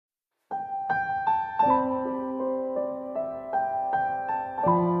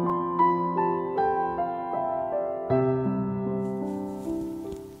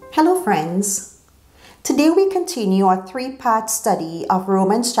Hello friends, today we continue our three-part study of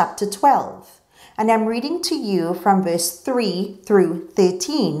Romans chapter 12, and I'm reading to you from verse 3 through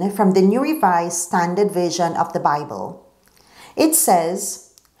 13 from the New Revised Standard Version of the Bible. It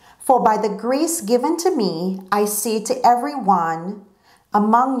says, "For by the grace given to me, I say to everyone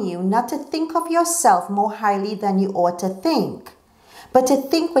among you not to think of yourself more highly than you ought to think, but to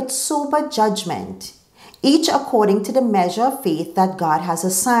think with sober judgment, each according to the measure of faith that God has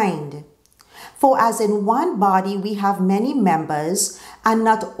assigned. For as in one body we have many members, and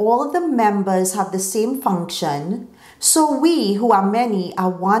not all the members have the same function, so we who are many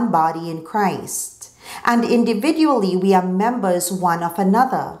are one body in Christ, and individually we are members one of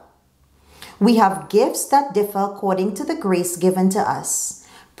another. We have gifts that differ according to the grace given to us: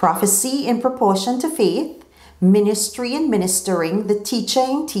 prophecy in proportion to faith, ministry in ministering, the teacher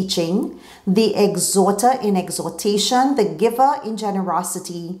in teaching, the exhorter in exhortation, the giver in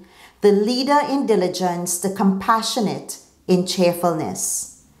generosity, the leader in diligence, the compassionate in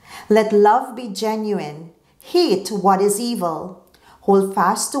cheerfulness. Let love be genuine. Hate what is evil. Hold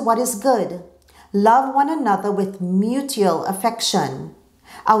fast to what is good. Love one another with mutual affection.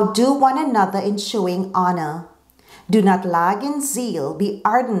 Outdo one another in showing honor. Do not lag in zeal. Be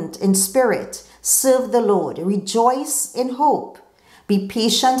ardent in spirit. Serve the Lord. Rejoice in hope. Be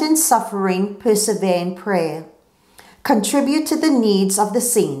patient in suffering. Persevere in prayer. Contribute to the needs of the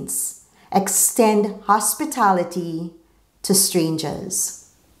saints. Extend hospitality to strangers."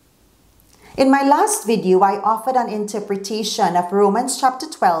 In my last video, I offered an interpretation of Romans chapter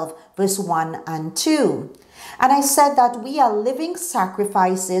 12, verse 1 and 2. And I said that we are living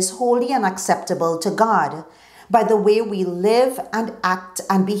sacrifices, holy and acceptable to God, by the way we live and act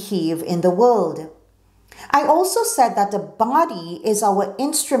and behave in the world. I also said that the body is our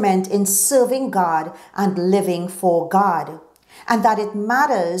instrument in serving God and living for God, and that it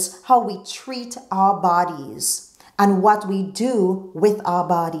matters how we treat our bodies and what we do with our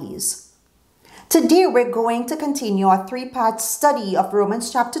bodies. Today we're going to continue our three-part study of Romans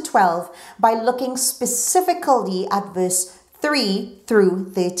chapter 12 by looking specifically at verse 3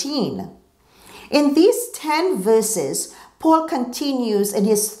 through 13. In these 10 verses, Paul continues in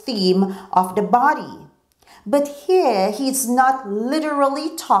his theme of the body. But here, he's not literally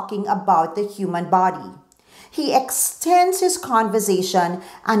talking about the human body. He extends his conversation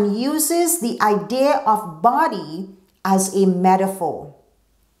and uses the idea of body as a metaphor.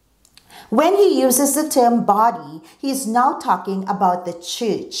 When he uses the term body, he's now talking about the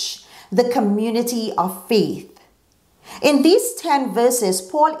church, the community of faith. In these 10 verses,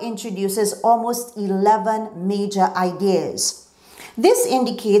 Paul introduces almost 11 major ideas. This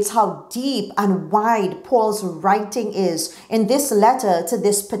indicates how deep and wide Paul's writing is in this letter to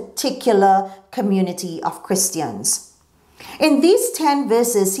this particular community of Christians. In these 10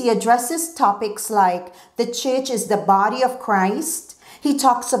 verses, he addresses topics like the church is the body of Christ. He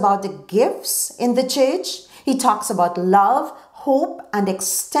talks about the gifts in the church. He talks about love, hope, and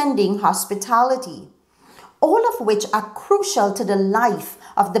extending hospitality, all of which are crucial to the life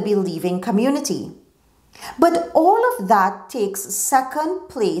of the believing community. But all of that takes second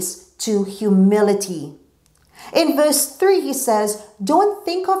place to humility. In verse 3, he says, "Don't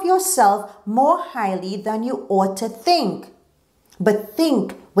think of yourself more highly than you ought to think, but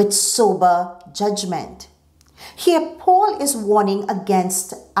think with sober judgment." Here, Paul is warning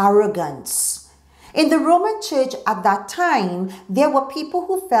against arrogance. In the Roman church at that time, there were people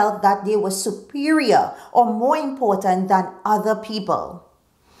who felt that they were superior or more important than other people.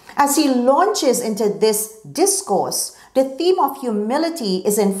 As he launches into this discourse, the theme of humility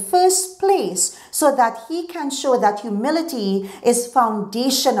is in first place so that he can show that humility is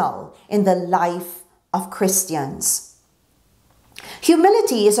foundational in the life of Christians.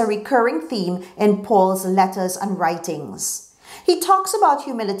 Humility is a recurring theme in Paul's letters and writings. He talks about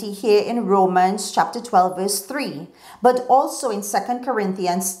humility here in Romans chapter 12, verse 3, but also in 2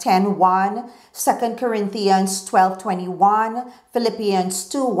 Corinthians 10:1, 2 Corinthians 12:21, Philippians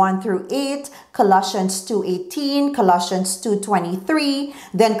 2:1 through 8, Colossians 2:18, Colossians 2:23,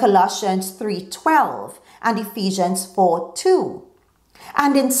 then Colossians 3:12, and Ephesians 4:2.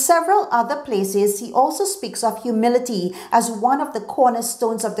 And in several other places, he also speaks of humility as one of the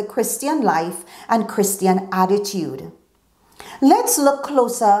cornerstones of the Christian life and Christian attitude. Let's look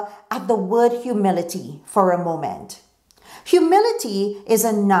closer at the word humility for a moment. Humility is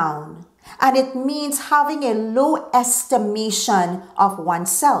a noun, and it means having a low estimation of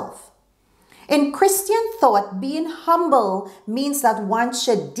oneself. In Christian thought, being humble means that one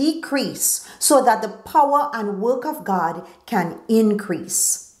should decrease so that the power and work of God can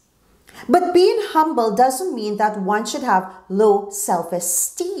increase. But being humble doesn't mean that one should have low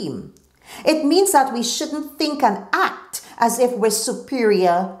self-esteem. It means that we shouldn't think and act as if we're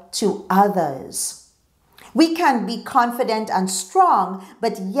superior to others. We can be confident and strong,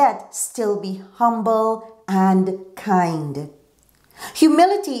 but yet still be humble and kind.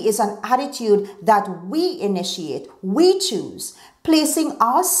 Humility is an attitude that we initiate, we choose, placing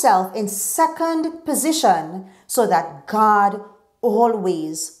ourselves in second position so that God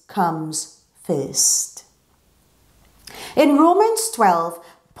always comes first. In Romans 12,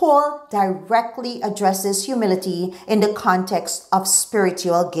 Paul directly addresses humility in the context of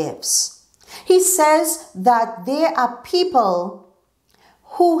spiritual gifts. He says that there are people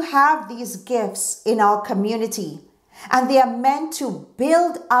who have these gifts in our community, and they are meant to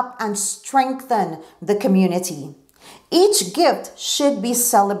build up and strengthen the community. Each gift should be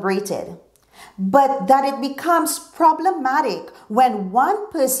celebrated, but that it becomes problematic when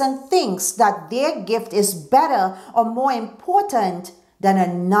one person thinks that their gift is better or more important than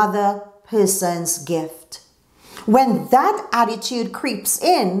another person's gift. When that attitude creeps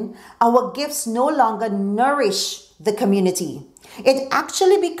in, our gifts no longer nourish the community. It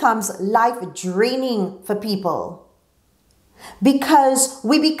actually becomes life-draining for people because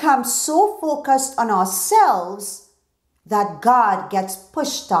we become so focused on ourselves that God gets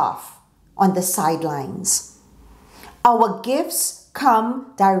pushed off on the sidelines. Our gifts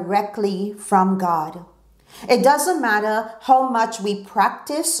come directly from God. It doesn't matter how much we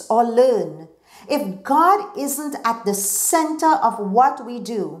practice or learn. If God isn't at the center of what we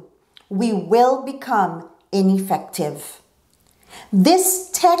do, we will become ineffective. This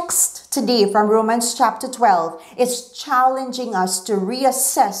text today from Romans chapter 12 is challenging us to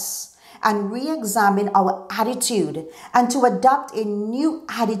reassess and re-examine our attitude and to adopt a new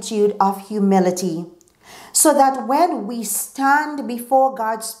attitude of humility, so that when we stand before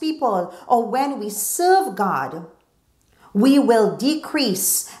God's people or when we serve God, we will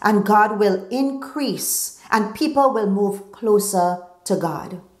decrease and God will increase and people will move closer to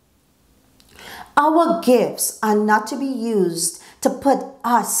God. Our gifts are not to be used to put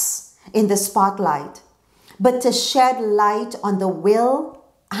us in the spotlight, but to shed light on the will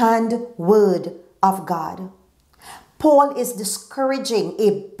and word of God. Paul is discouraging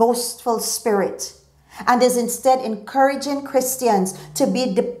a boastful spirit and is instead encouraging Christians to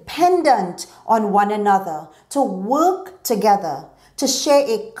be dependent on one another, to work together, to share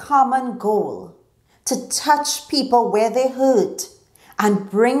a common goal, to touch people where they hurt, and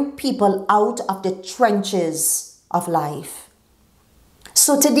bring people out of the trenches of life.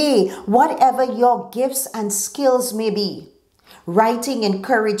 So today, whatever your gifts and skills may be, writing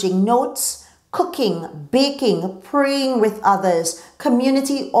encouraging notes, cooking, baking, praying with others,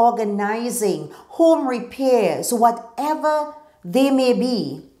 community organizing, home repairs, whatever they may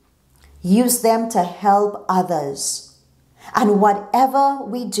be, use them to help others. And whatever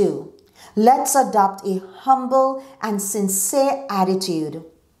we do, let's adopt a humble and sincere attitude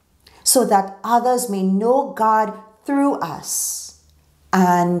so that others may know God through us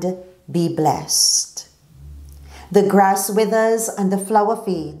and be blessed. The grass withers and the flower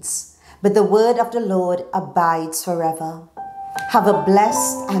fades, but the word of the Lord abides forever. Have a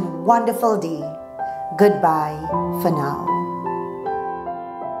blessed and wonderful day. Goodbye for now.